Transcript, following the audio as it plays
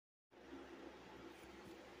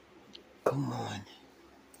Come on.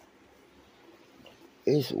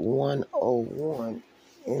 It's 1:01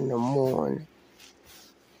 in the morning.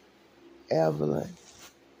 Evelyn,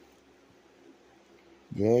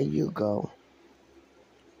 there you go.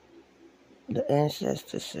 The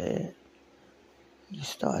ancestor said, you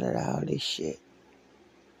started all this shit.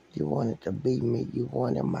 You wanted to be me. You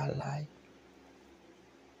wanted my life.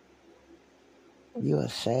 You a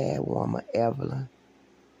sad woman, Evelyn.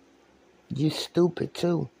 You stupid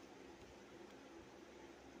too.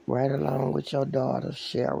 Right along with your daughters,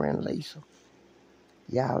 Sharon and Lisa.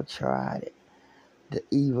 Y'all tried it. The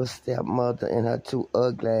evil stepmother and her two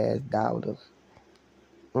ugly-ass daughters.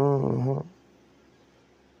 I'm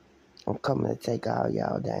coming to take all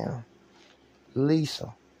y'all down.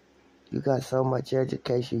 Lisa, you got so much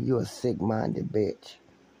education, you a sick-minded bitch.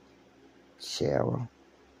 Sharon,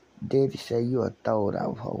 Daddy say you a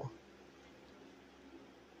throwed-off hoe.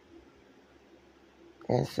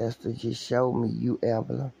 Ancestor just showed me you,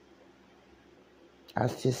 Evelyn. I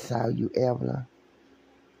just saw you, Evelyn.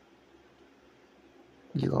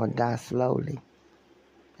 You're gonna die slowly,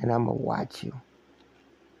 and I'm gonna watch you.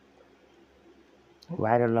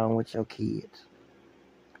 Right along with your kids.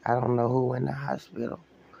 I don't know who in the hospital.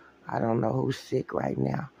 I don't know who's sick right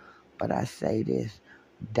now, but I say this,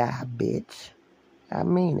 die, bitch. I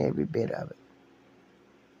mean every bit of it.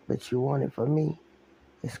 But you want it for me,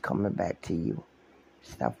 it's coming back to you.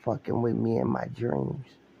 Stop fucking with me in my dreams.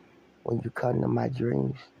 When you come to my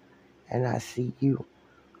dreams and I see you,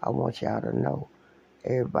 I want y'all to know,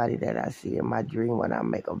 everybody that I see in my dream when I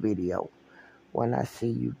make a video, when I see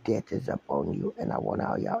you, death is up on you, and I want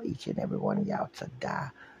all y'all, each and every one of y'all, to die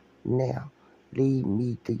now. Leave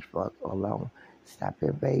me the fuck alone. Stop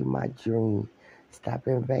invading my dream. Stop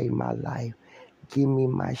invading my life. Give me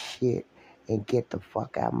my shit and get the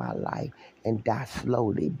fuck out of my life and die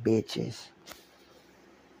slowly, bitches.